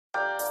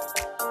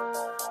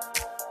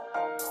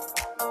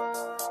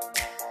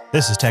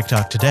This is Tech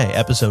Talk Today,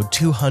 episode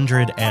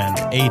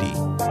 280.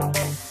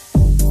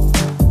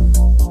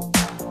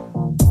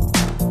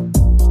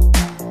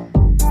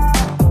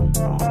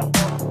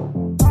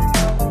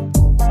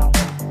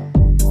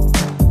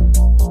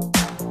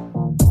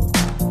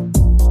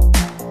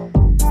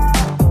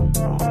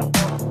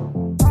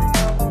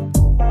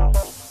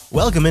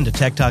 Welcome into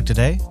Tech Talk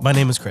Today. My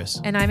name is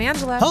Chris. And I'm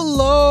Angela.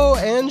 Hello,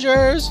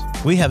 Angers.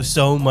 We have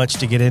so much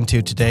to get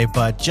into today,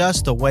 but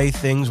just the way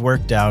things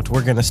worked out,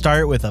 we're going to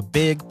start with a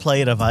big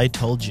plate of I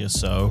told you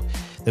so.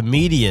 The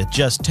media,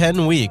 just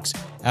 10 weeks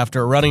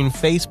after running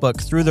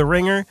Facebook through the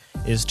ringer,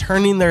 is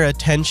turning their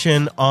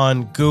attention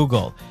on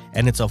Google.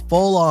 And it's a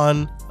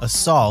full-on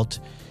assault.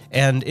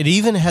 And it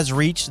even has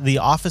reached the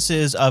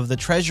offices of the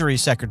Treasury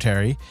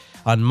Secretary.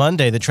 On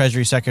Monday, the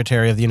Treasury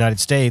Secretary of the United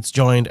States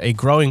joined a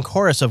growing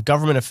chorus of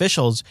government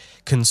officials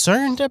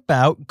concerned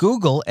about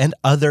Google and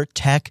other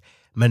tech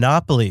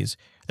monopolies.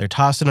 They're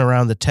tossing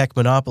around the tech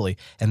monopoly.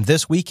 And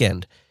this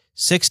weekend,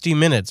 60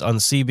 Minutes on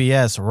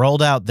CBS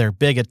rolled out their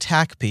big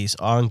attack piece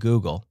on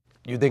Google.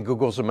 You think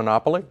Google's a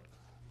monopoly?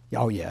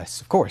 Oh,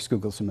 yes. Of course,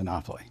 Google's a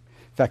monopoly.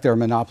 In fact, they're a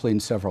monopoly in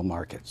several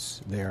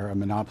markets. They're a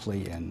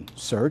monopoly in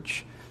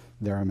search.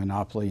 They're a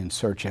monopoly in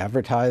search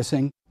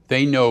advertising.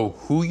 They know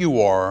who you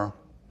are,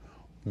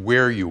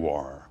 where you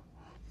are,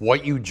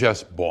 what you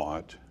just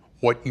bought,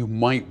 what you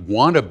might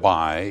want to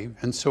buy.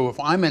 And so if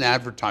I'm an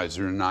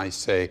advertiser and I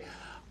say,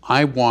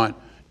 I want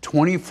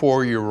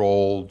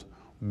 24-year-old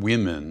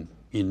women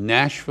in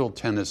Nashville,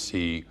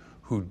 Tennessee,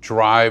 who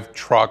drive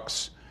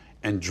trucks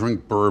and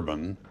drink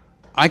bourbon,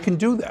 I can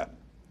do that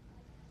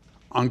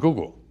on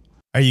Google.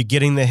 Are you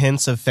getting the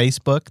hints of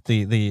Facebook?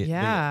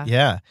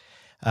 Yeah.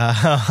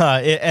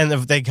 And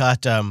they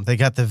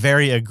got the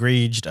very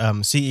egregious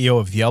CEO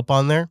of Yelp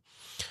on there,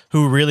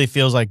 who really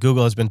feels like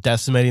Google has been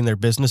decimating their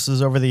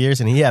businesses over the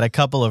years. And he had a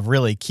couple of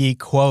really key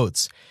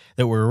quotes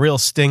that were real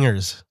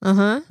stingers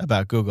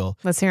about Google.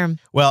 Let's hear him.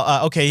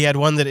 Well, okay, he had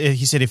one that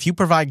he said, if you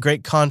provide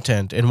great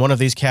content in one of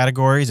these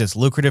categories that's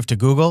lucrative to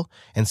Google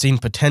and seen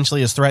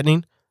potentially as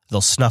threatening, they'll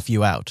snuff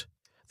you out.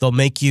 They'll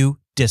make you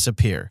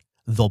disappear.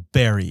 They'll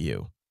bury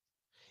you.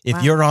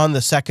 If you're on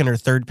the second or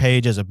third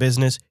page as a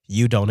business,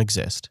 you don't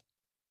exist.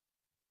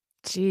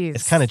 Jeez.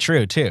 It's kind of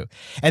true, too.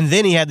 And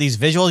then he had these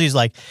visuals. He's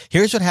like,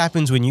 here's what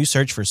happens when you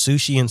search for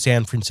sushi in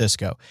San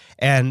Francisco.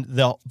 And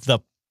the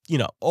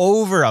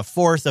over a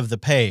fourth of the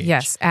page.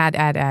 Yes,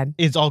 ad.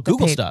 It's all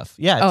Google stuff.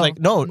 Yeah, it's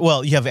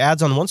you have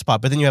ads on one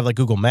spot, but then you have like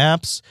Google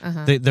Maps,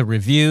 the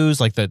reviews,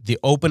 like the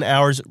open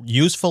hours,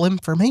 useful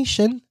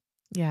information.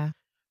 Yeah.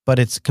 But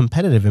it's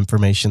competitive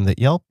information that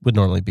Yelp would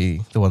normally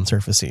be the one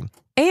surfacing.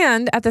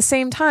 And at the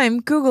same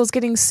time, Google's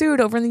getting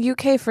sued over in the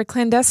UK for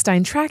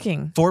clandestine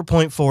tracking.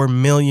 4.4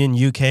 million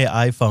UK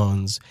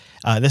iPhones.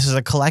 This is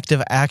a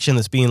collective action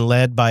that's being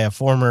led by a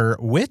former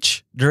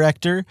Which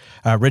director,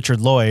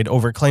 Richard Lloyd,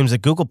 over claims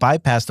that Google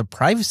bypassed the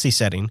privacy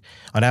setting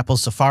on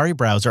Apple's Safari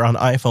browser on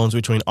iPhones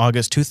between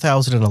August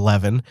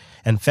 2011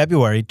 and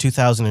February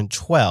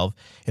 2012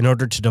 in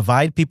order to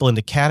divide people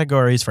into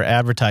categories for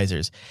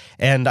advertisers.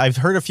 And I've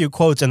heard a few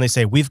quotes, and they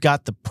say, we've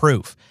got the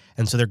proof.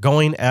 And so they're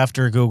going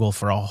after Google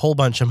for a whole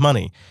bunch of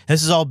money.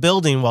 This is all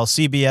building while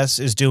CBS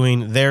is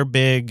doing their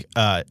big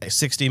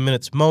 60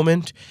 Minutes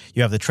moment.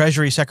 You have the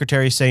Treasury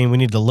Secretary saying we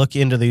need to look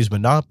into these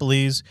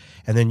monopolies.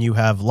 And then you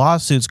have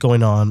lawsuits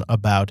going on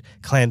about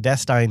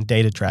clandestine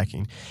data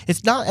tracking.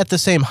 It's not at the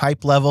same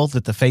hype level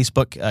that the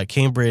Facebook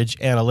Cambridge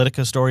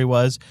Analytica story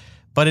was,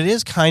 but it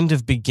is kind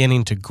of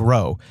beginning to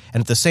grow.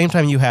 And at the same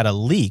time, you had a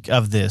leak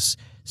of this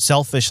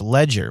Selfish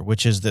Ledger,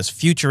 which is this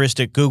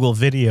futuristic Google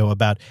video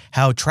about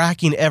how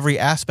tracking every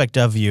aspect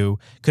of you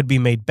could be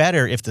made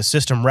better if the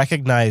system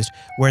recognized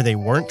where they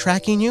weren't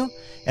tracking you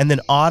and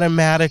then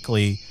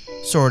automatically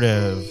sort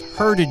of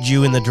herded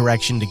you in the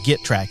direction to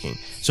get tracking.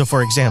 So,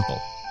 for example,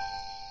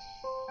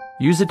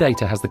 user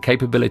data has the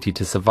capability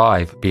to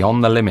survive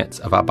beyond the limits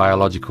of our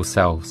biological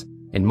selves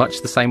in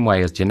much the same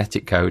way as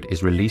genetic code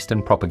is released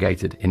and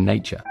propagated in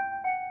nature.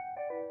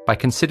 By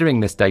considering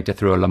this data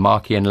through a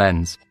Lamarckian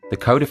lens, the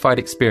codified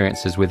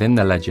experiences within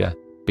the ledger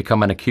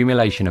become an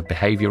accumulation of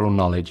behavioral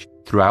knowledge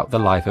throughout the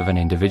life of an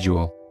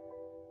individual.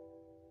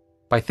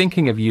 By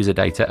thinking of user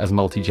data as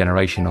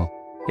multi-generational,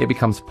 it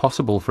becomes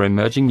possible for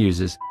emerging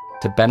users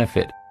to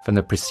benefit from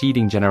the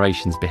preceding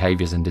generation's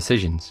behaviors and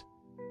decisions.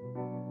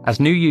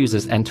 As new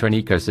users enter an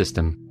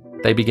ecosystem,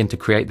 they begin to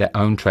create their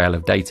own trail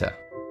of data.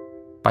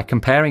 By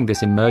comparing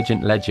this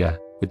emergent ledger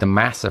with the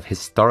mass of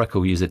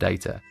historical user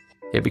data,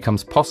 it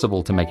becomes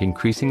possible to make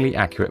increasingly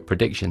accurate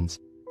predictions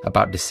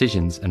about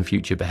decisions and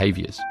future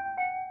behaviors.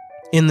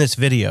 In this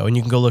video, and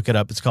you can go look it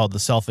up, it's called The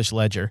Selfish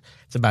Ledger.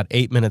 It's about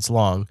 8 minutes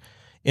long.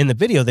 In the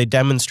video, they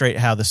demonstrate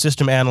how the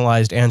system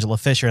analyzed Angela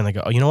Fisher, and they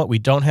go, oh, you know what? We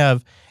don't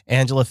have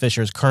Angela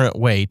Fisher's current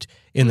weight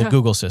in the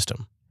Google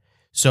system.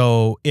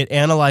 So it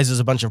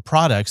analyzes a bunch of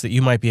products that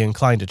you might be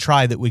inclined to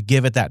try that would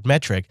give it that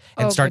metric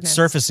and start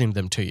surfacing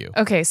them to you.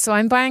 Okay, so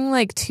I'm buying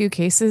like 2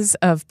 cases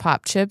of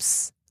Pop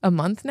Chips a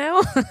month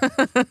now.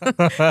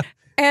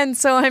 And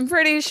so I'm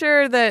pretty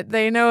sure that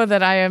they know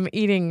that I am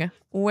eating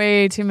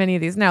way too many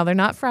of these. Now, they're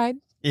not fried.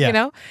 Yeah. You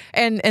know?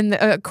 And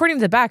according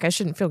to the back, I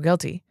shouldn't feel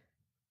guilty.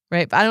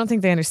 Right? But I don't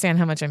think they understand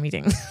how much I'm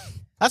eating.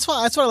 That's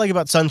what I like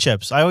about Sun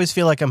Chips. I always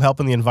feel like I'm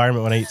helping the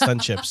environment when I eat Sun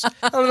Chips.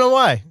 I don't know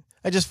why.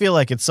 I just feel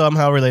like it's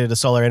somehow related to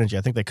solar energy.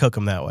 I think they cook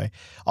them that way.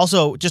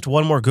 Also, just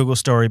one more Google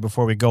story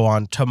before we go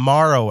on.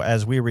 Tomorrow,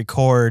 as we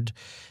record,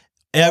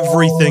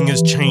 everything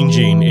is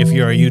changing if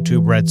you're a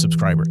YouTube Red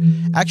subscriber.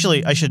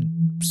 Actually, I should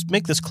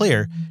make this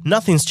clear.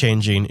 Nothing's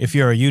changing if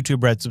you're a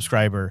YouTube Red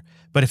subscriber.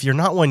 But if you're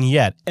not one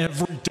yet,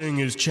 everything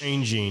is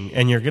changing,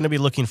 and you're going to be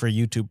looking for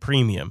YouTube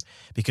Premium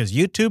because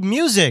YouTube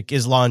Music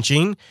is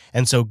launching,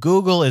 and so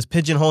Google is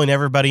pigeonholing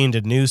everybody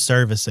into new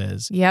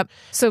services. Yep.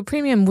 So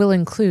Premium will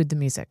include the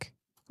music,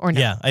 or no?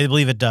 Yeah, I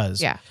believe it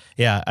does. Yeah.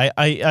 Yeah,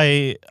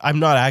 I'm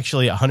not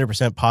actually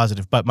 100%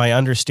 positive, but my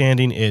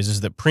understanding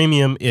is that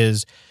Premium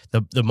is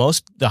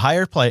the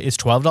higher play is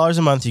 $12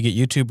 a month. You get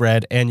YouTube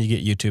Red and you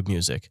get YouTube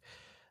Music.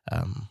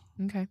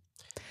 Okay.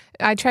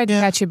 I tried to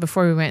catch you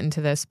before we went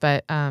into this,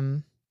 but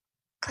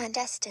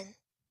clandestine.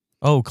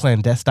 Oh,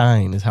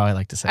 clandestine is how I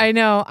like to say it. I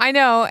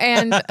know.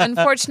 And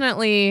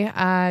unfortunately,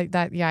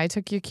 I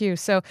took your cue.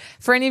 So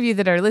for any of you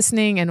that are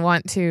listening and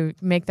want to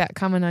make that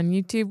comment on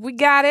YouTube, we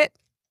got it.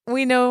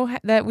 We know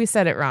that we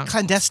said it wrong.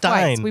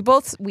 Clandestine.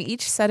 Twice. We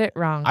each said it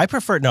wrong. I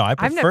prefer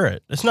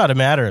it. It's not a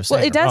matter of saying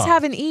Well, it does wrong.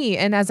 have an E,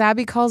 and as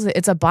Abby calls it,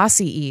 it's a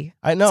bossy E.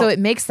 I know. So it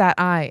makes that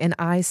I an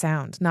I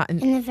sound, not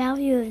an And the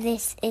value of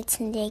this, it's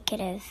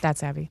negative.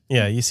 That's Abby.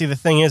 Yeah, you see, the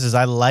thing is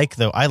I like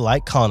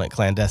calling it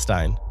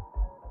clandestine.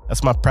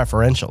 That's my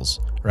preferentials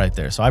right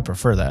there. So I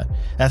prefer that.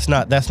 That's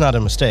not a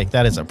mistake.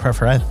 That is a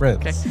preference.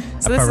 Okay.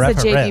 So this is a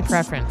JB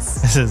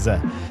preference.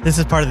 This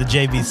is part of the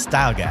JB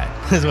style guide.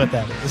 This is what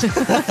that is.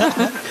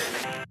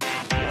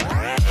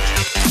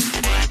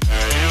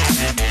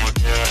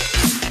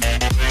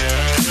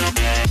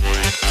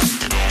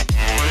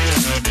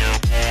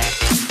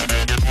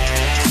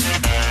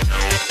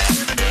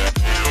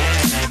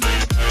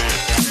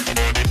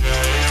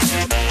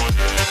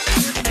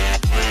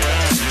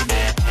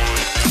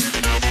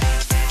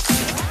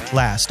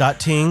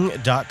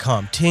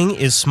 Last.ting.com. Ting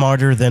is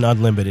smarter than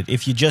unlimited.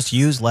 If you just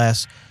use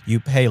less,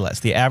 you pay less.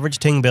 The average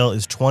Ting bill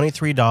is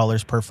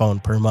 $23 per phone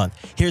per month.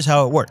 Here's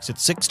how it works.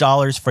 It's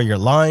 $6 for your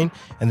line,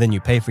 and then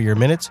you pay for your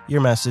minutes,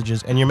 your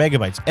messages, and your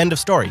megabytes. End of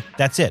story.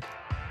 That's it.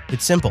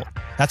 It's simple.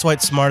 That's why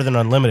it's smarter than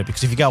unlimited,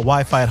 because if you got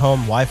Wi-Fi at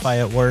home, Wi-Fi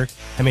at work,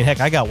 I mean, heck,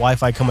 I got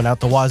Wi-Fi coming out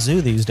the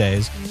wazoo these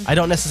days. I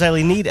don't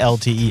necessarily need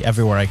LTE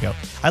everywhere I go.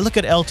 I look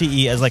at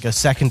LTE as like a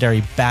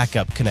secondary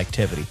backup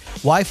connectivity.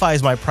 Wi-Fi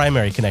is my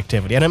primary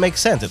connectivity, and it makes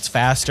sense. It's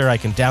faster. I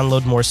can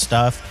download more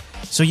stuff.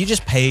 So you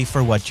just pay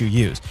for what you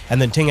use.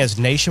 And then Ting has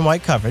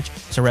nationwide coverage,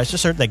 so rest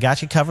assured they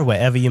got you covered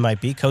wherever you might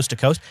be, coast to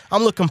coast.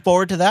 I'm looking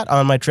forward to that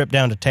on my trip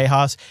down to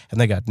Tejas, and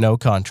they got no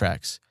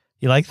contracts.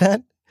 You like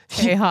that?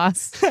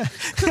 Chaos.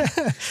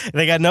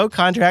 They got no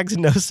contracts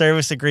and no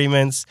service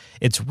agreements.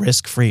 It's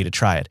risk-free to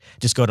try it.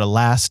 Just go to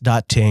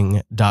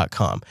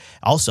last.ting.com.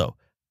 Also,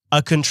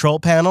 a control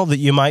panel that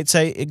you might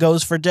say it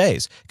goes for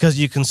days because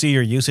you can see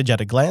your usage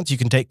at a glance. You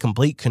can take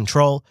complete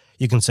control.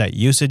 You can set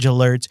usage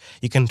alerts.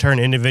 You can turn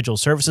individual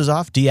services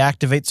off,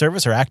 deactivate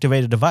service, or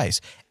activate a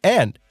device.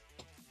 And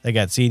they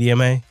got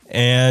CDMA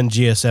and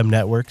GSM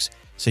networks.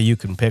 So you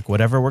can pick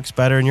whatever works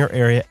better in your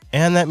area,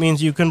 and that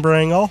means you can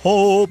bring a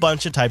whole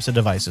bunch of types of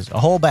devices, a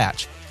whole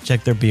batch.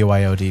 Check their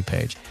BYOD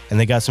page, and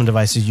they got some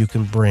devices you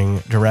can bring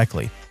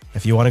directly.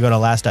 If you want to go to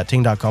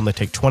last.ting.com, they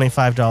take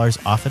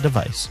 $25 off a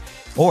device,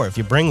 or if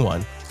you bring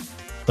one,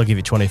 they'll give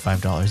you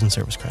 $25 in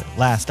service credit.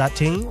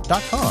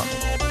 Last.ting.com.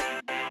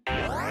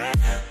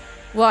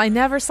 Well, I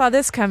never saw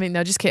this coming.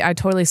 No, just kidding. I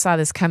totally saw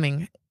this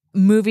coming.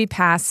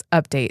 MoviePass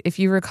update. If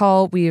you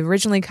recall, we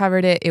originally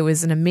covered it. It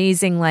was an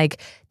amazing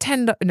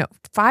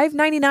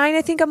 $5.99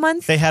 I think a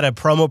month. They had a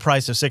promo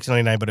price of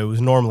 $6.99, but it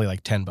was normally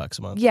like $10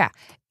 a month. Yeah.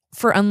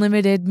 For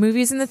unlimited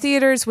movies in the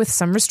theaters with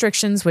some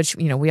restrictions, which,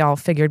 we all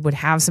figured would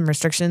have some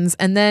restrictions.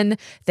 And then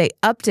they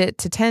upped it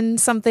to 10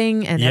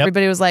 something and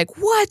everybody was like,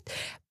 what?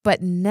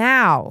 But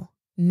now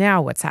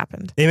what's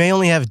happened? They may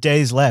only have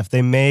days left.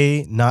 They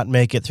may not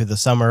make it through the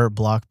summer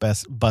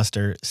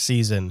blockbuster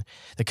season.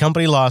 The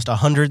company lost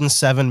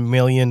 $107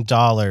 million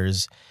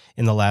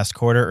in the last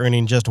quarter,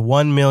 earning just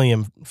 $1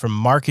 million from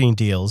marketing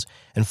deals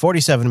and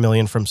 $47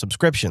 million from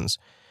subscriptions.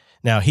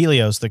 Now,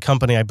 Helios, the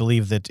company I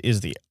believe that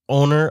is the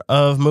owner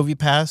of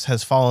MoviePass,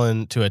 has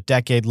fallen to a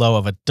decade low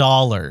of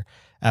 $1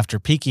 after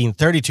peaking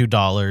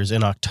 $32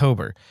 in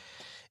October.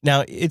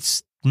 Now,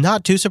 it's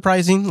not too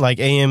surprising, like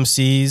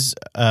AMC's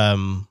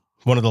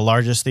one of the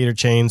largest theater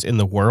chains in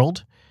the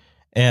world.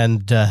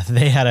 And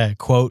they had a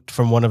quote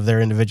from one of their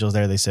individuals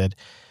there. They said,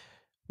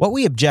 "What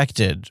we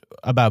objected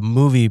about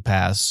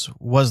MoviePass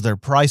was their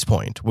price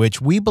point,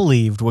 which we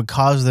believed would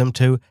cause them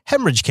to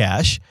hemorrhage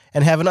cash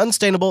and have an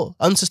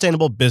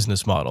unsustainable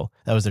business model."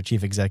 That was their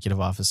chief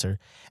executive officer.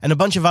 And a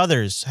bunch of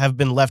others have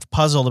been left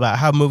puzzled about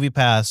how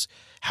MoviePass,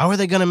 how are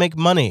they going to make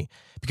money?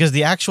 Because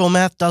the actual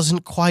math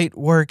doesn't quite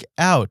work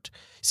out.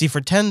 See, for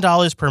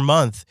 $10 per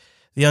month,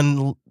 the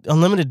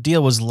unlimited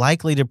deal was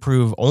likely to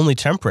prove only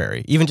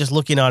temporary, even just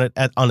looking on it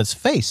on its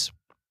face.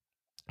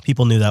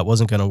 People knew that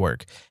wasn't going to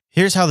work.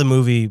 Here's how the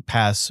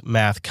MoviePass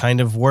math kind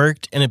of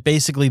worked, and it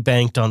basically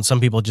banked on some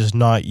people just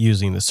not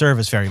using the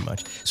service very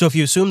much. So if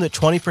you assume that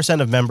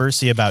 20% of members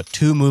see about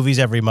 2 movies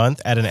every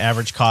month at an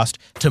average cost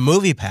to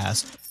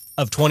MoviePass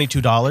of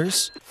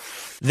 $22,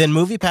 then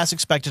MoviePass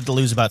expected to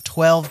lose about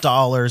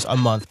 $12 a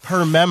month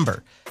per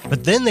member.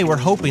 But then they were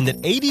hoping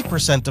that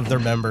 80% of their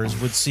members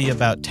would see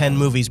about 10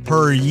 movies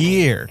per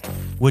year,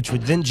 which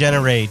would then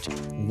generate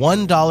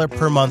 $1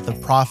 per month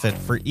of profit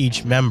for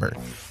each member.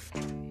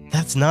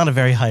 That's not a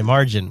very high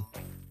margin.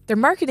 They're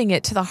marketing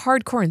it to the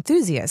hardcore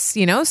enthusiasts,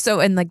 so,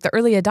 and like the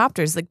early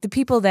adopters, like the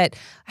people that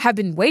have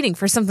been waiting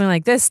for something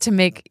like this to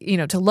make,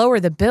 to lower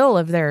the bill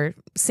of their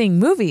seeing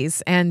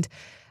movies. And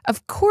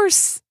of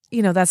course,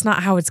 that's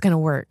not how it's going to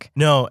work.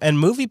 No, and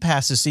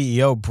MoviePass's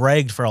CEO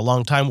bragged for a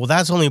long time, well,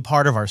 that's only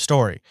part of our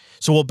story.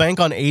 So we'll bank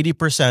on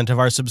 80% of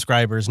our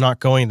subscribers not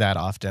going that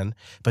often,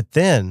 but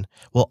then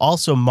we'll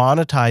also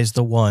monetize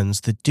the ones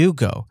that do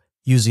go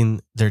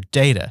using their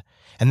data.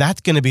 And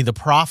that's going to be the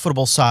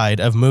profitable side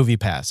of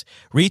MoviePass.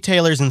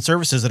 Retailers and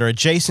services that are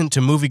adjacent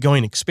to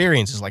movie-going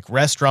experiences like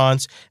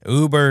restaurants,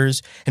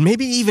 Ubers, and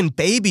maybe even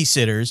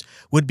babysitters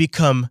would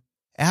become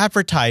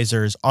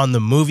advertisers on the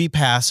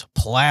MoviePass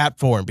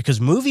platform,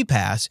 because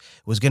MoviePass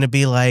was going to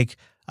be like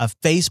a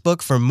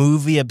Facebook for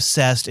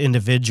movie-obsessed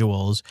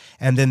individuals,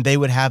 and then they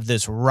would have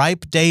this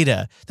ripe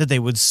data that they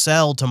would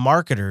sell to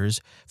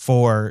marketers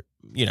for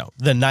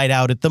the night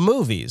out at the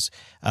movies.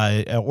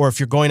 Or if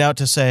you're going out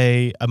to,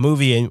 say, a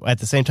movie and at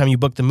the same time you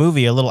book the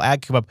movie, a little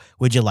ad come up,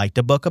 would you like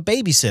to book a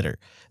babysitter?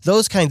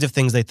 Those kinds of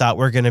things they thought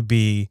were going to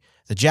be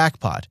the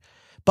jackpot.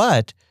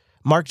 But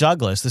Mark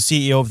Douglas, the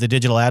CEO of the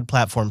digital ad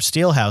platform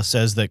Steelhouse,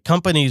 says that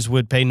companies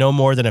would pay no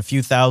more than a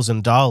few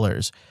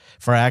 $1,000s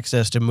for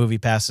access to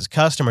MoviePass's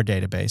customer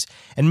database,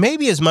 and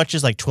maybe as much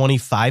as like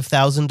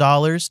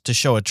 $25,000 to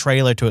show a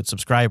trailer to its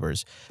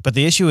subscribers. But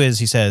the issue is,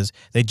 he says,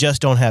 they just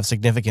don't have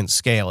significant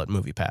scale at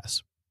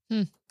MoviePass.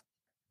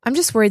 I'm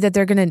just worried that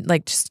they're going to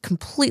just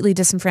completely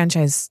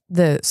disenfranchise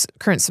the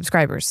current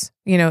subscribers.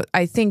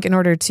 I think in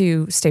order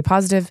to stay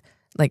positive,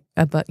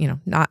 but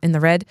not in the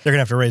red, they're going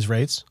to have to raise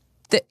rates.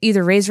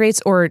 Either raise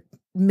rates or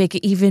make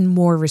it even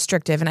more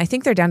restrictive. And I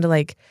think they're down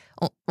to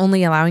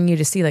only allowing you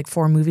to see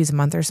 4 movies a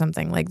month or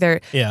something.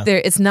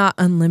 It's not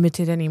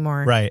unlimited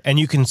anymore. Right. And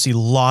you can see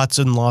lots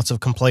and lots of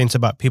complaints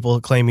about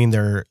people claiming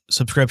their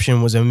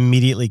subscription was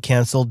immediately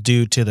canceled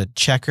due to the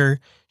checker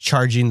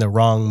charging the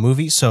wrong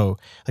movie. So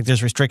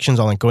there's restrictions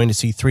on going to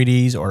see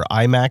 3Ds or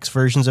IMAX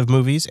versions of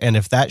movies. And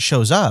if that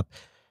shows up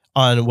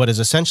on what is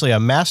essentially a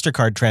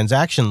MasterCard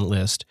transaction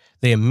list,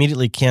 they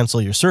immediately cancel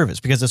your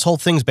service, because this whole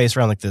thing's based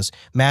around this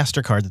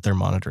MasterCard that they're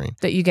monitoring.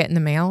 That you get in the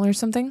mail or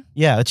something?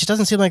 Yeah, it just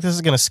doesn't seem like this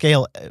is going to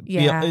scale.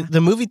 Yeah. The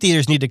movie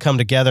theaters need to come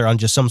together on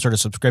just some sort of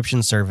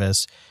subscription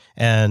service,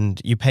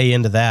 and you pay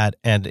into that,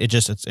 and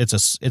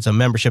it's a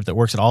membership that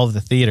works at all of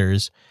the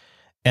theaters.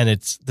 And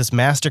it's this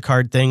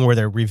MasterCard thing where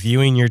they're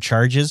reviewing your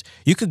charges.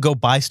 You could go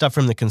buy stuff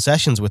from the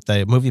concessions with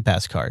the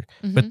MoviePass card,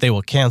 but they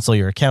will cancel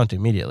your account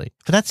immediately.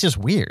 But that's just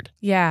weird.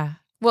 Yeah.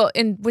 Well,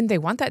 and wouldn't they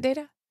want that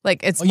data?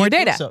 It's more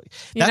data. So.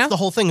 That's the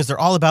whole thing, is they're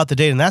all about the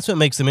data. And that's what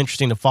makes them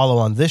interesting to follow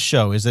on this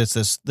show, is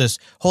this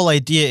whole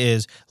idea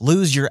is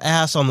lose your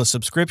ass on the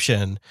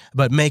subscription,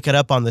 but make it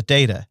up on the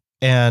data.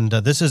 And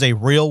this is a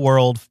real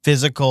world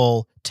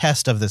physical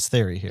test of this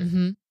theory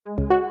here.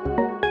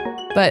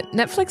 But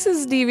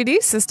Netflix's DVD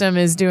system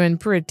is doing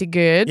pretty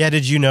good. Yeah,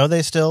 did you know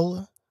they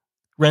still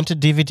rented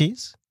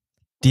DVDs?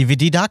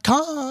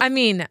 DVD.com. I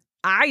mean,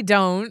 I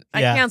don't.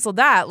 I canceled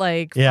that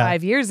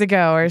 5 years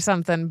ago or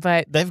something,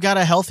 but they've got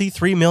a healthy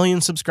 3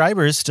 million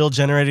subscribers, still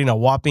generating a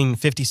whopping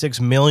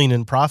 $56 million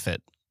in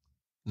profit.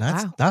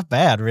 That's not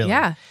bad, really.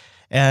 Yeah.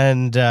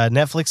 And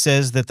Netflix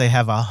says that they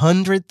have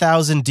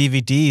 100,000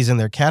 DVDs in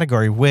their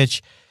category,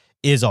 which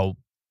is a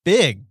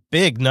big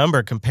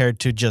number compared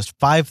to just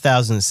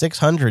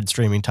 5,600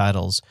 streaming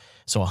titles.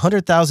 So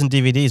 100,000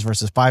 DVDs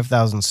versus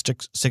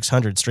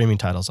 5,600 streaming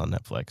titles on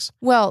Netflix.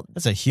 Well,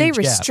 that's a huge They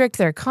restrict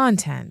their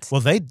content.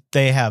 Well,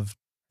 they have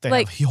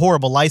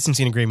horrible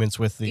licensing agreements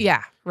with the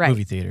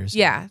movie theaters.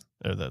 Yeah.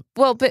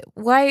 Well, but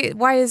why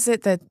is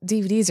it that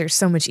DVDs are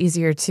so much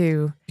easier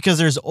to? Because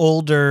there's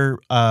older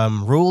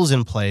rules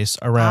in place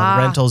around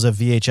rentals of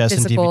VHS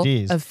and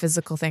DVDs. Of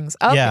physical things.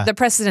 Oh, the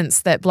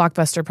precedents that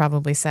Blockbuster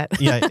probably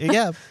set.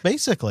 yeah,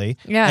 basically.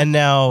 Yeah. And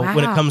now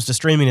when it comes to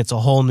streaming, it's a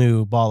whole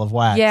new ball of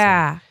wax.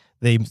 Yeah.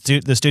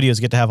 The studios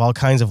get to have all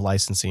kinds of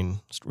licensing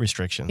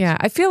restrictions. Yeah,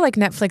 I feel like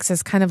Netflix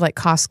is kind of like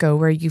Costco,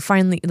 where you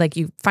finally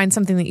you find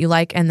something that you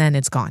like and then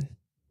it's gone.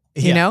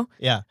 You know?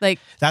 Yeah.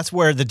 That's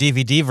where the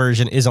DVD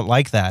version isn't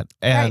like that.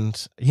 And,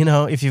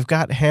 if you've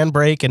got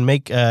Handbrake and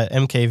make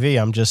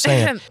MKV, I'm just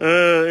saying.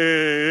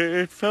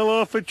 It fell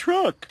off a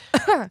truck.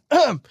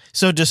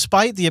 So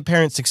despite the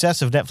apparent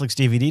success of Netflix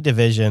DVD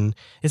division,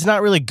 it's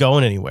not really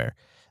going anywhere.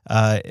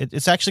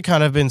 It's actually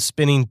kind of been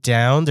spinning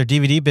down. Their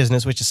DVD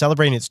business, which is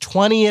celebrating its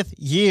 20th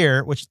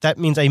year, which that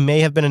means I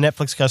may have been a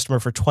Netflix customer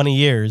for 20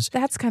 years.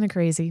 That's kind of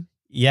crazy.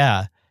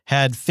 Yeah.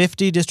 Had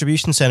 50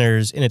 distribution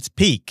centers in its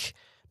peak.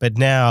 But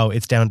now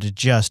it's down to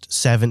just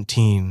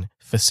 17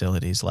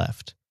 facilities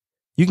left.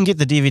 You can get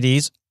the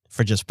DVDs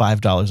for just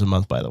 $5 a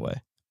month, by the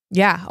way.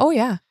 Yeah. Oh,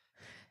 yeah.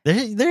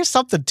 There's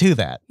something to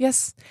that.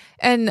 Yes.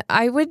 And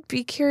I would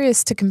be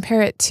curious to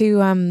compare it to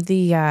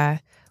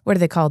what are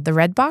they called? The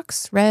Red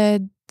Box?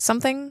 Red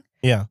something?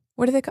 Yeah.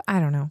 What are they called? I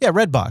don't know. Yeah,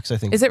 Redbox, I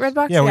think. Is it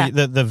Redbox? Yeah,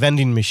 the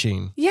vending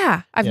machine.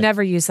 Yeah. I've Yeah.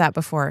 never used that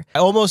before. I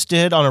almost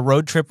did on a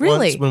road trip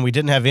Really? once when we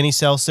didn't have any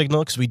cell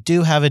signal, because we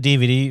do have a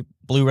DVD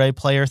Blu-ray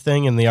player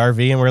thing in the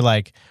RV, and we're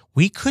like,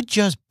 we could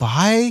just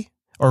buy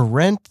or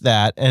rent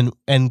that and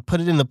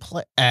put it in the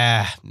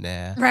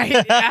nah. Right.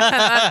 Yeah.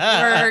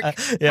 That would work.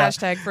 Yeah.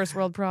 Hashtag first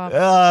world prop.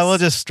 We'll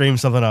just stream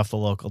something off the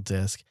local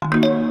disc.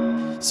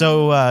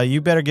 So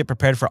you better get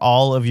prepared for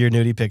all of your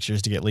nudie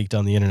pictures to get leaked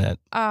on the internet.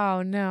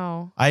 Oh,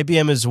 no.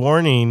 IBM is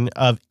warning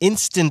of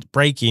instant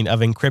breaking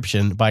of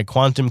encryption by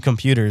quantum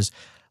computers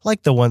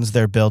like the ones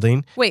they're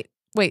building. Wait.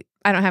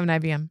 I don't have an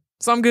IBM,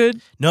 so I'm good.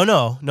 No.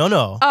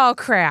 Oh,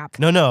 crap.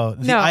 No.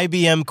 The No.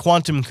 IBM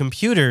quantum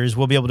computers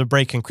will be able to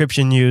break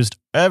encryption used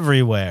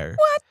everywhere.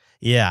 What?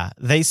 Yeah,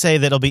 they say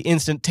that it'll be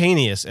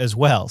instantaneous as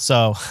well.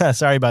 So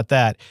sorry about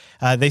that.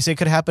 They say it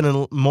could happen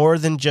in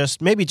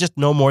maybe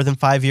no more than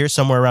 5 years,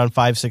 somewhere around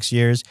 5-6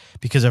 years,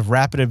 because of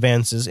rapid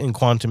advances in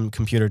quantum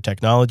computer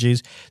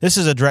technologies. This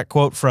is a direct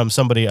quote from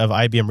somebody of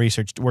IBM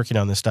Research working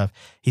on this stuff.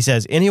 He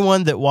says,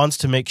 anyone that wants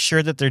to make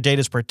sure that their data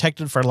is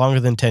protected for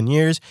longer than 10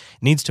 years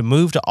needs to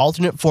move to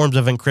alternate forms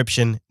of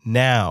encryption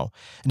now.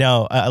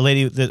 Now, a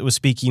lady that was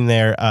speaking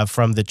there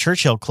from the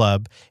Churchill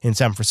Club in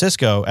San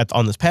Francisco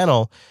on this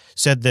panel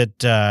said that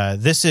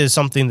this is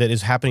something that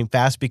is happening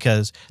fast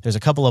because there's a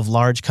couple of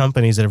large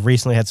companies that have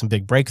recently had some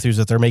big breakthroughs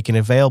that they're making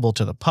available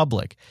to the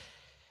public.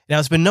 Now,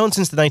 it's been known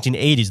since the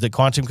 1980s that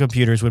quantum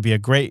computers would be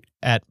great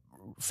at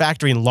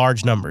factoring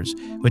large numbers,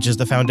 which is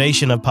the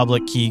foundation of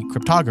public key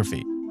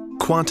cryptography.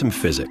 Quantum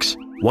physics,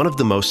 one of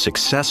the most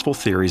successful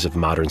theories of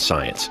modern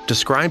science,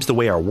 describes the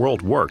way our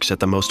world works at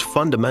the most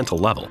fundamental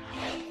level.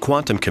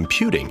 Quantum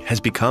computing has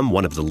become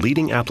one of the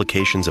leading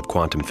applications of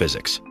quantum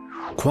physics.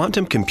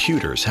 Quantum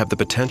computers have the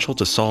potential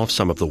to solve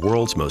some of the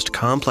world's most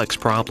complex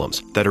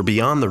problems that are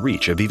beyond the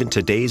reach of even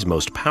today's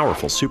most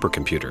powerful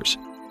supercomputers.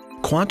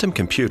 Quantum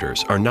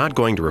computers are not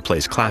going to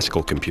replace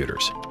classical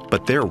computers,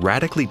 but their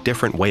radically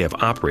different way of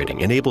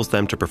operating enables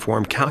them to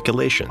perform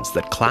calculations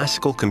that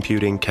classical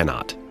computing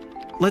cannot.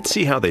 Let's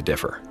see how they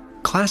differ.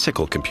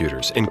 Classical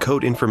computers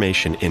encode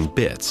information in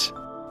bits,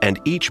 and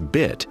each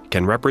bit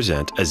can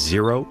represent a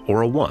 0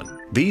 or a 1.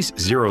 These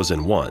zeros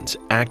and ones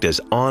act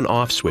as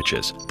on-off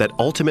switches that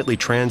ultimately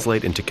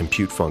translate into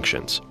compute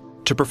functions.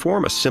 To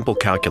perform a simple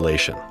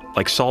calculation,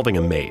 like solving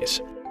a maze,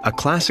 a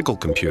classical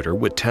computer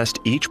would test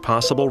each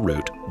possible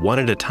route one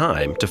at a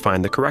time to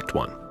find the correct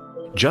one.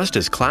 Just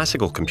as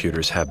classical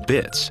computers have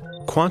bits,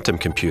 quantum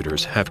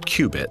computers have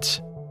qubits.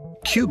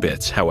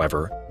 Qubits,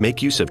 however,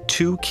 make use of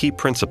two key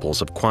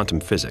principles of quantum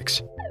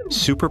physics: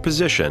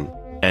 superposition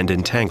and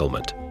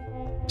entanglement.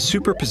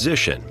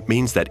 Superposition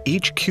means that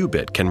each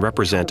qubit can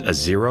represent a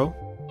 0,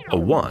 a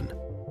 1,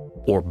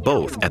 or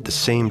both at the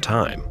same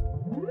time.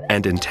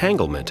 And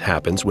entanglement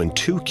happens when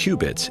two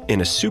qubits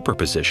in a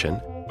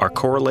superposition are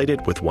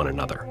correlated with one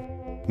another,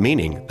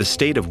 meaning the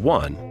state of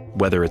one,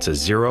 whether it's a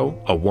 0,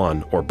 a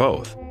 1, or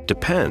both,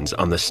 depends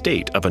on the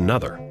state of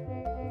another.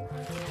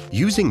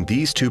 Using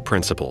these two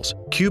principles,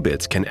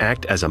 qubits can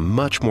act as a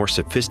much more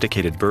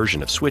sophisticated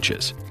version of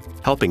switches,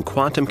 helping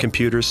quantum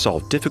computers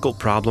solve difficult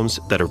problems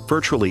that are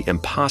virtually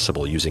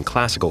impossible using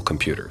classical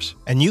computers.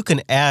 And you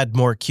can add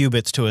more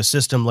qubits to a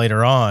system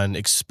later on,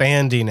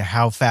 expanding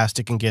how fast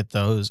it can get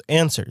those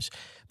answers.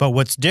 But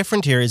what's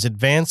different here is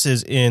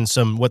advances in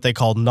some what they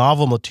call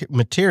novel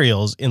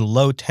materials in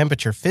low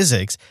temperature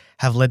physics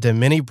have led to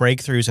many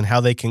breakthroughs in how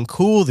they can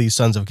cool these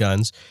sons of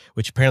guns,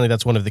 which apparently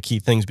that's one of the key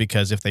things,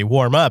 because if they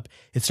warm up,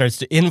 it starts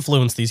to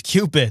influence these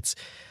qubits.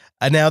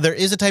 Now, there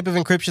is a type of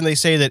encryption they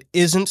say that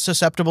isn't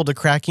susceptible to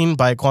cracking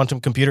by a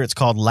quantum computer. It's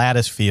called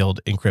lattice field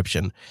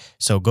encryption.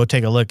 So go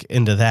take a look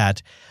into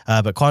that.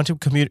 But quantum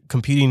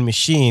computing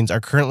machines are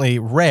currently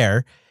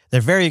rare.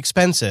 They're very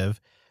expensive.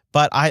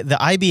 But the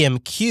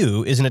IBM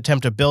Q is an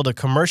attempt to build a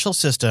commercial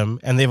system,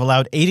 and they've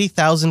allowed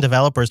 80,000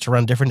 developers to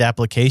run different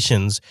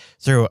applications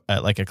through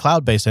like a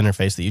cloud-based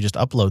interface that you just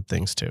upload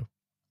things to.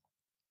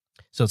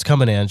 So it's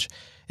coming, Ange.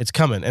 It's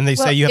coming. And they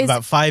say you have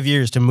about 5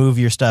 years to move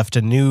your stuff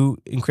to new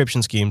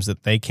encryption schemes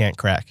that they can't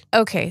crack.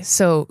 Okay,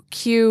 so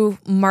Q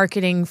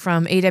marketing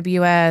from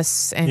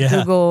AWS and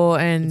Google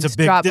and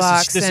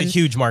Dropbox. This is a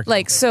huge market.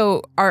 Like,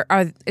 so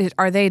are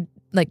they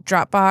like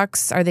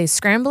Dropbox? Are they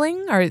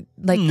scrambling? Or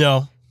like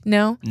No.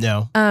 No?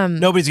 No.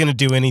 Nobody's going to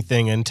do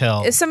anything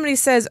until... If somebody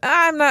says,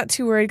 I'm not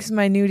too worried because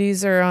my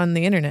nudies are on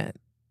the internet.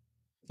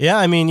 Yeah,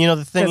 I mean,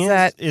 the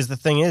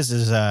thing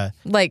is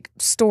like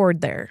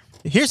stored there.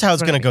 Here's how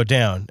it's going to go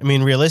down. I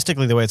mean,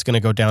 realistically, the way it's going to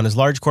go down is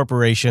large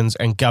corporations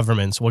and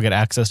governments will get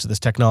access to this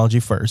technology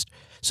first.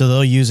 So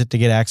they'll use it to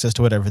get access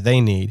to whatever they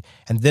need.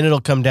 And then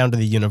it'll come down to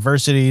the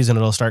universities, and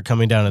it'll start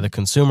coming down to the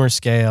consumer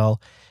scale.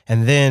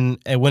 And then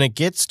when it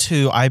gets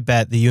to, I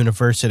bet, the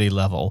university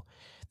level,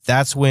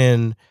 that's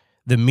when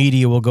the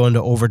media will go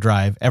into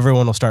overdrive.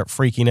 Everyone will start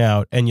freaking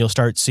out, and you'll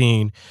start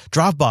seeing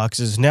Dropbox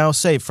is now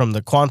safe from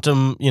the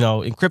quantum,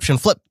 encryption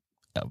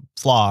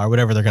flaw or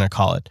whatever they're going to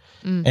call it.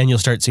 And you'll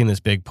start seeing this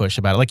big push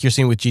about it, like you're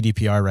seeing with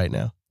GDPR right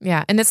now.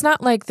 Yeah, and it's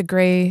not like the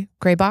gray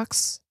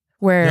box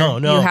where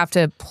you have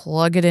to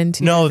plug it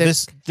into. No,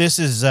 this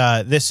is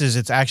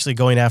it's actually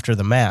going after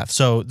the math.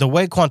 So the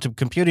way quantum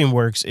computing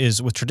works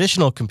is with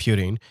traditional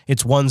computing,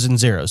 it's ones and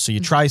zeros. So you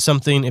try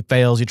something, it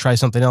fails. You try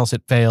something else,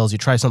 it fails. You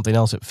try something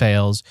else, it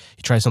fails.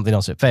 You try something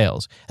else, it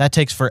fails. That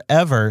takes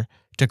forever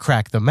to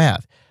crack the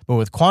math. But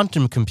with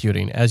quantum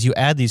computing, as you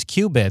add these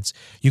qubits,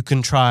 you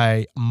can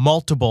try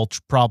multiple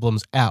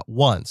problems at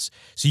once.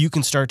 So you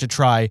can start to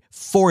try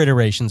 4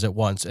 iterations at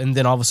once, and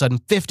then all of a sudden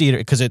 50,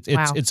 because it's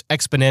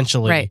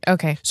exponentially. Right.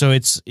 Okay. So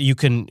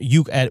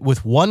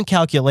with one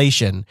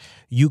calculation,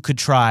 you could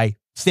try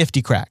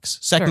 50 cracks.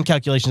 Second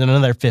calculation, and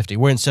another 50.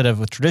 Where instead of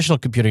with traditional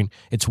computing,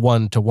 it's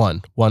 1 to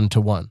 1, 1 to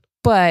 1.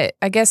 But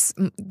I guess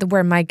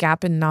where my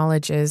gap in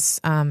knowledge is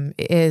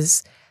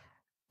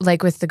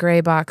like with the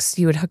gray box,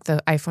 you would hook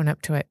the iPhone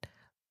up to it.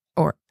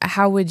 Or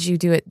how would you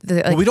do it?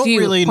 We don't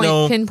really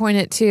know. Pinpoint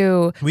it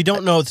to. We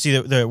don't know. See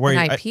where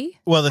an IP.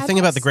 The thing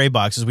about the gray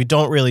box is we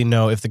don't really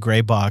know if the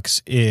gray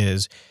box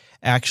is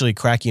actually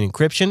cracking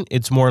encryption.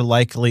 It's more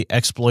likely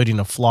exploiting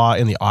a flaw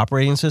in the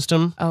operating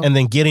system and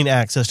then getting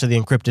access to the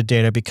encrypted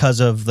data because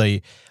of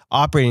the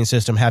operating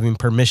system having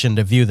permission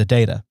to view the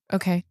data.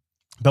 Okay.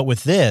 But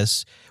with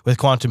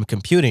quantum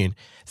computing,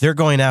 they're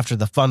going after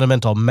the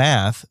fundamental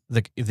math,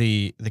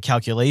 the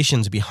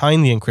calculations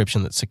behind the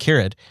encryption that secure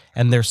it,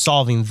 and they're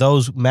solving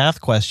those math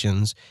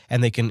questions,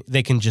 and they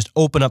can just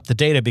open up the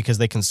data because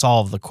they can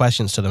solve the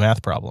questions to the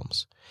math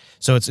problems.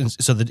 So it's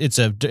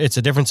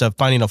a difference of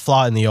finding a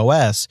flaw in the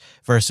OS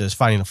versus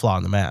finding a flaw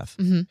in the math.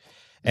 Mm-hmm.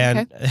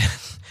 And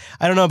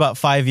I don't know, about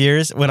 5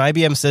 years, when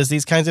IBM says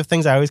these kinds of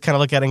things, I always kind of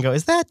look at it and go,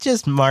 is that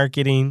just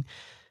marketing?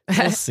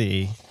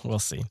 We'll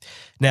see.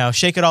 Now,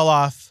 shake it all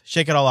off,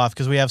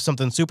 because we have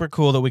something super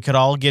cool that we could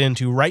all get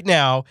into right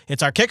now.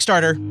 It's our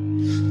Kickstarter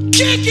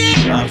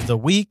of the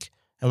week,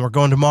 and we're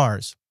going to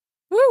Mars.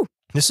 Woo!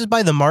 This is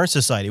by the Mars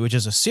Society, which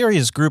is a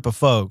serious group of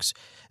folks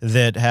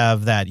that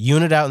have that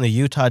unit out in the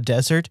Utah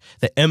desert,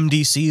 the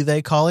MDC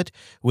they call it,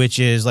 which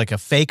is like a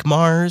fake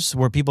Mars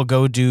where people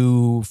go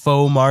do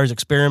faux Mars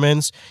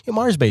experiments.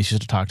 Mars Base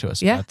used to talk to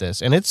us about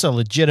this, and it's a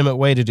legitimate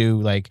way to do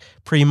like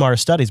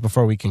pre-Mars studies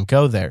before we can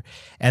go there.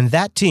 And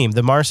that team,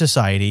 the Mars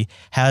Society,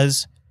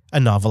 has a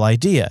novel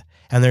idea,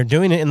 and they're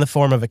doing it in the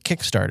form of a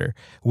Kickstarter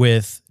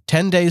with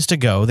 10 days to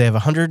go. They have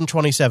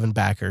 127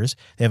 backers.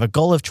 They have a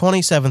goal of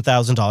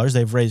 $27,000.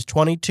 They've raised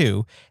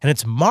 22, and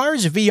it's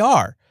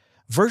MarsVR,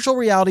 virtual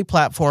reality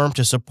platform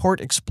to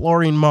support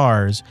exploring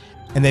Mars,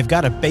 and they've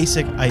got a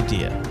basic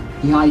idea.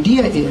 The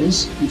idea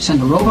is you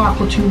send a robot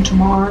platoon to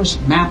Mars,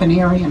 map an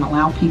area, and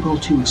allow people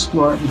to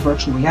explore it in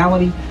virtual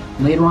reality.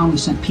 Later on, we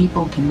send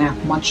people to map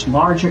much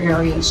larger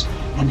areas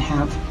and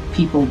have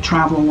people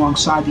travel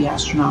alongside the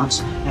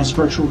astronauts as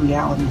virtual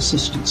reality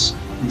assistants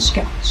and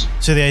scouts.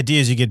 So the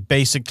idea is you get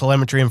basic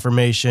telemetry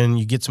information,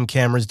 you get some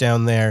cameras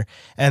down there,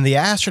 and the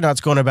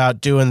astronauts going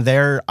about doing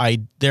their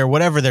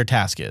whatever their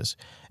task is,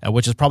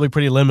 which is probably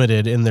pretty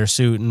limited in their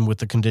suit and with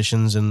the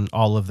conditions and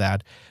all of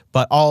that.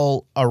 But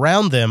all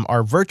around them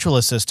are virtual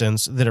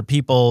assistants that are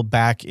people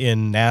back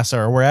in NASA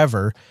or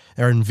wherever.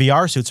 They're in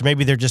VR suits, or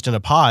maybe they're just in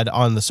a pod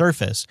on the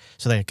surface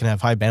so they can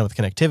have high bandwidth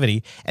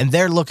connectivity. And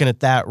they're looking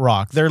at that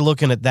rock. They're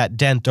looking at that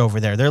dent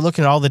over there. They're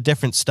looking at all the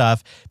different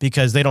stuff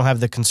because they don't have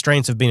the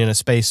constraints of being in a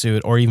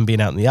spacesuit or even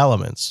being out in the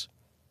elements.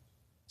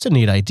 It's a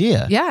neat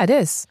idea. Yeah, it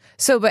is.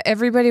 So, but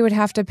everybody would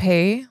have to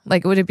pay?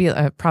 Like, would it be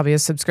probably a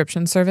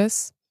subscription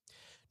service?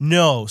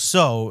 No.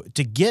 So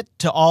to get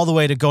to all the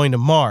way to going to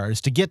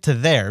Mars, to get to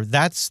there,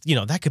 that's,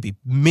 that could be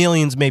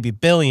millions, maybe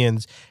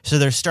billions. So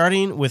they're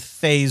starting with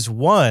phase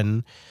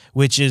 1,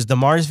 which is the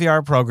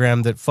MarsVR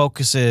program that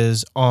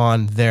focuses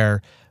on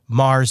their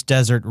Mars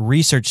Desert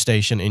Research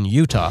Station in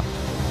Utah.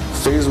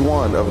 Phase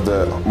 1 of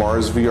the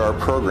MarsVR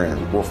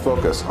program will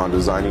focus on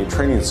designing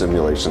training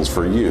simulations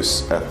for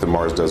use at the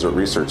Mars Desert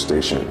Research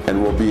Station,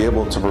 and will be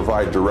able to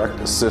provide direct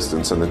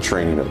assistance in the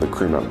training of the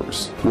crew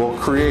members. We'll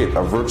create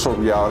a virtual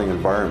reality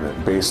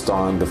environment based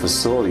on the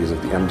facilities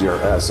of the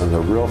MDRS and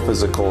the real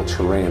physical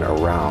terrain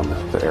around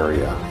the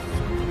area.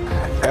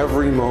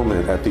 Every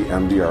moment at the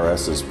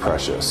MDRS is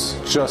precious,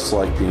 just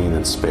like being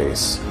in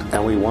space,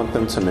 and we want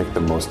them to make the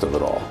most of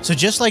it all. So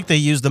just like they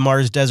use the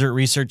Mars Desert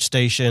Research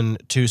Station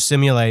to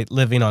simulate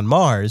living on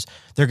Mars,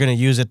 they're going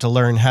to use it to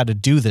learn how to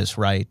do this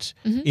right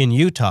in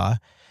Utah.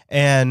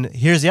 And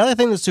here's the other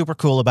thing that's super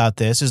cool about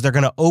this is they're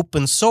going to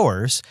open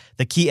source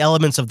the key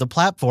elements of the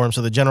platform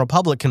so the general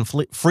public can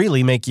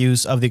freely make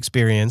use of the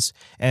experience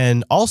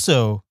and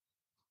also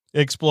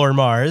explore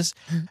Mars.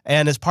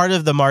 And as part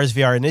of the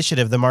MarsVR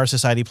initiative, the Mars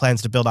Society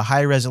plans to build a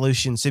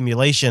high-resolution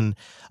simulation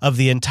of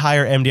the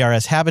entire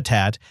MDRS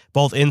habitat,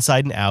 both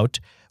inside and out,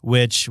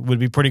 which would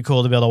be pretty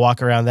cool to be able to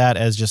walk around that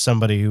as just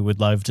somebody who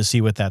would love to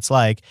see what that's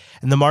like.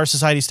 And the Mars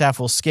Society staff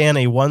will scan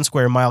a 1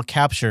 square mile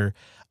capture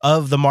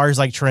of the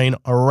Mars-like terrain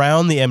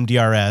around the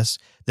MDRS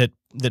that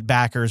that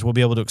backers will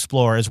be able to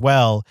explore as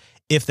well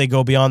if they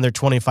go beyond their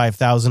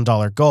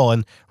 $25,000 goal.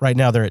 And right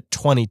now they're at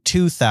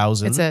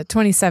 $22,000. It's a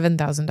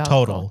 $27,000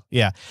 total. goal.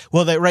 Yeah.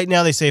 Well, right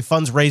now they say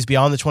funds raised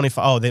beyond the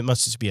 25. Oh, that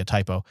must just be a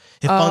typo.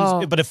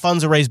 If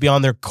funds are raised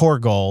beyond their core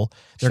goal,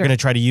 they're going to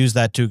try to use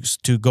that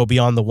to go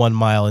beyond the 1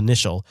 mile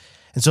initial.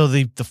 And so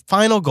the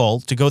final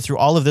goal, to go through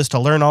all of this, to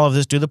learn all of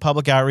this, do the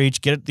public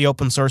outreach, get the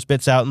open source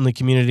bits out in the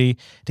community,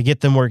 to get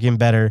them working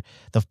better,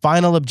 the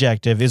final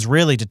objective is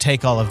really to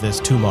take all of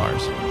this to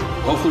Mars.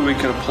 Hopefully we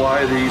can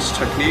apply these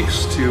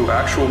techniques to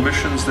actual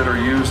missions that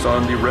are used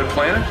on the Red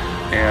Planet,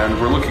 and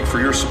we're looking for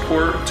your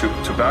support to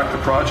back the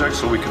project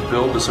so we can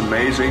build this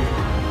amazing,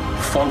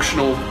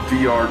 functional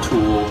VR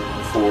tool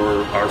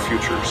for our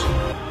futures.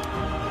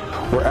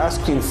 We're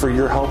asking for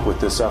your help with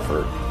this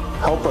effort.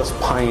 Help us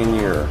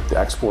pioneer the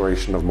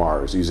exploration of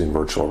Mars using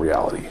virtual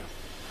reality.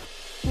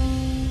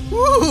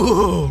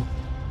 Woo!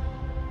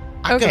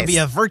 I'm going to be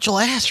a virtual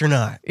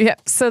astronaut. Yeah.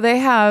 So they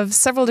have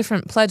several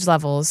different pledge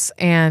levels.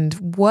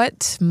 And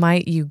what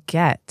might you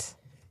get?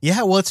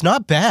 Yeah, well, it's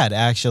not bad,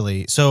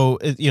 actually. So,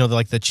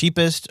 like the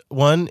cheapest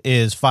one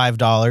is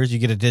 $5. You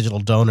get a digital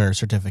donor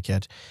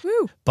certificate.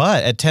 Woo.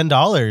 But at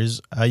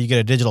 $10, you get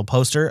a digital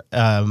poster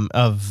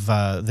of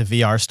the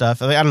VR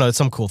stuff. I don't know. It's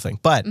some cool thing.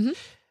 But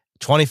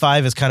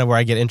 $25 is kind of where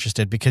I get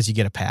interested because you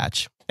get a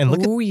patch. And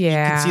look you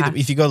can see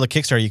if you go to the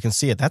Kickstarter, you can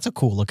see it. That's a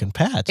cool looking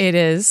patch. It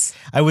is.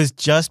 I was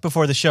just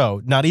before the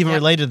show, not even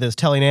related to this,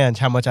 telling Ange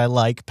how much I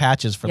like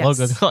patches for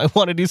logos. I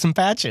want to do some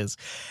patches.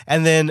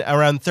 And then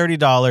around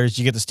 $30,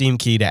 you get the Steam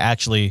key to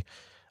actually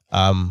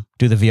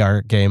do the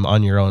VR game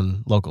on your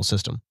own local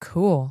system.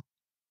 Cool.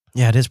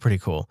 Yeah, it is pretty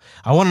cool.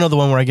 I want to know the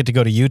one where I get to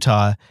go to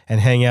Utah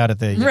and hang out at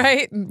the...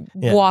 Right.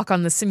 Yeah. Walk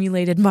on the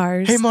simulated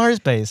Mars. Hey, Mars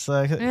base.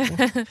 Let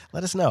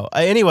us know.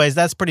 Anyways,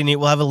 that's pretty neat.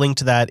 We'll have a link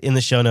to that in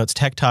the show notes,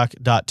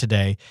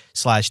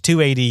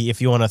 techtalk.today/280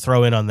 if you want to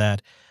throw in on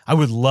that. I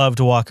would love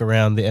to walk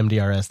around the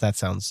MDRS. That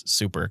sounds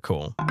super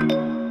cool. All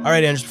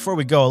right, Andrew, before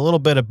we go, a little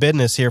bit of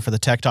business here for the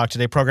Tech Talk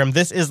Today program.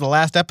 This is the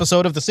last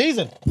episode of the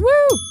season. Woo!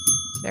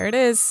 There it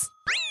is.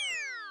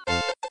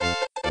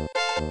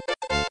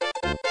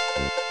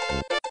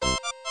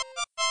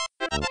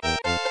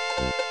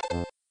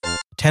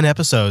 10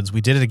 episodes.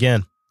 We did it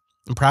again.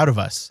 I'm proud of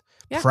us.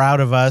 Yeah. Proud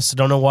of us.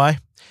 Don't know why. It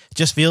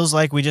just feels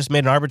like we just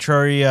made an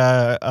arbitrary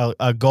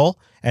a goal,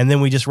 and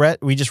then we just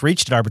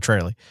reached it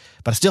arbitrarily.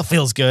 But it still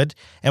feels good.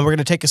 And we're going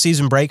to take a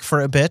season break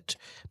for a bit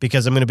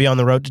because I'm going to be on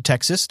the road to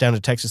Texas, down to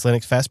Texas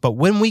Linux Fest. But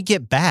when we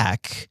get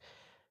back,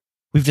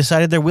 we've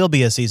decided there will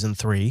be a season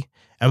 3,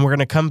 and we're going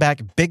to come back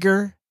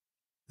bigger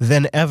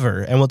than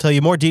ever. And we'll tell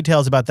you more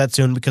details about that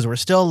soon because we're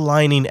still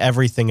lining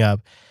everything up.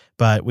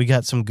 But we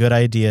got some good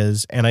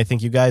ideas, and I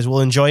think you guys will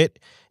enjoy it.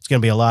 It's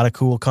going to be a lot of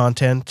cool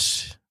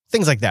content,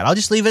 things like that. I'll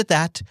just leave it at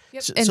that.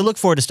 Yep. So look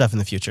forward to stuff in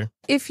the future.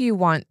 If you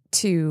want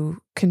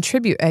to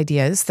contribute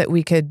ideas that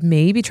we could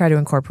maybe try to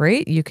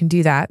incorporate, you can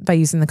do that by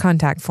using the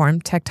contact form,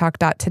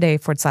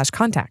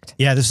 techtalk.today/contact.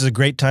 Yeah, this is a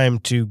great time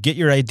to get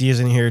your ideas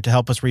in here to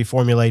help us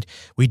reformulate.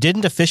 We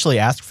didn't officially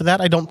ask for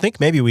that, I don't think.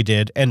 Maybe we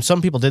did. And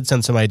some people did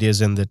send some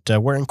ideas in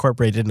that were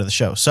incorporated into the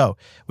show. So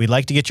we'd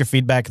like to get your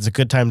feedback. It's a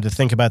good time to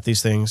think about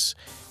these things.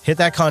 Hit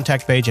that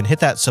contact page and hit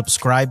that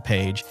subscribe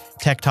page,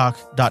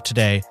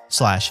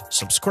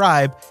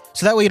 techtalk.today/subscribe.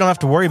 So that way you don't have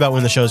to worry about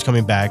when the show is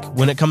coming back.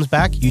 When it comes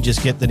back, you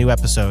just get the new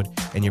episode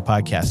in your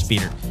podcast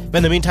feeder. But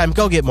in the meantime,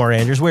 go get more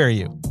Andrews. Where are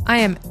you? I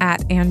am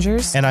at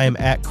Andrews. And I am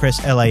at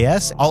Chris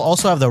LAS. I'll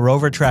also have the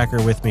rover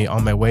tracker with me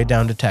on my way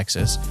down to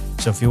Texas.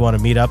 So if you want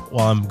to meet up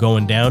while I'm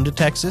going down to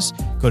Texas,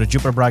 go to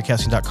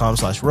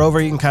jupiterbroadcasting.com/rover.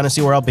 You can kind of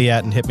see where I'll be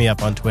at and hit me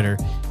up on Twitter.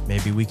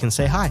 Maybe we can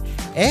say hi.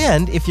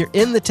 And if you're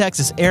in the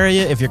Texas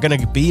area, if you're going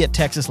to be at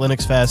Texas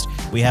Linux Fest,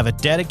 we have a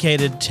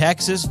dedicated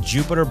Texas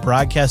Jupiter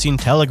Broadcasting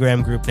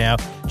Telegram group now,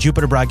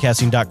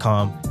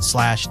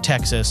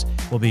 jupiterbroadcasting.com/Texas.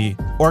 We'll be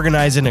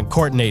organizing and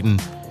coordinating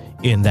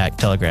in that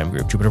Telegram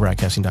group,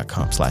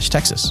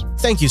 jupiterbroadcasting.com/Texas.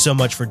 Thank you so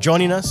much for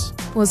joining us.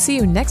 We'll see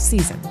you next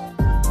season.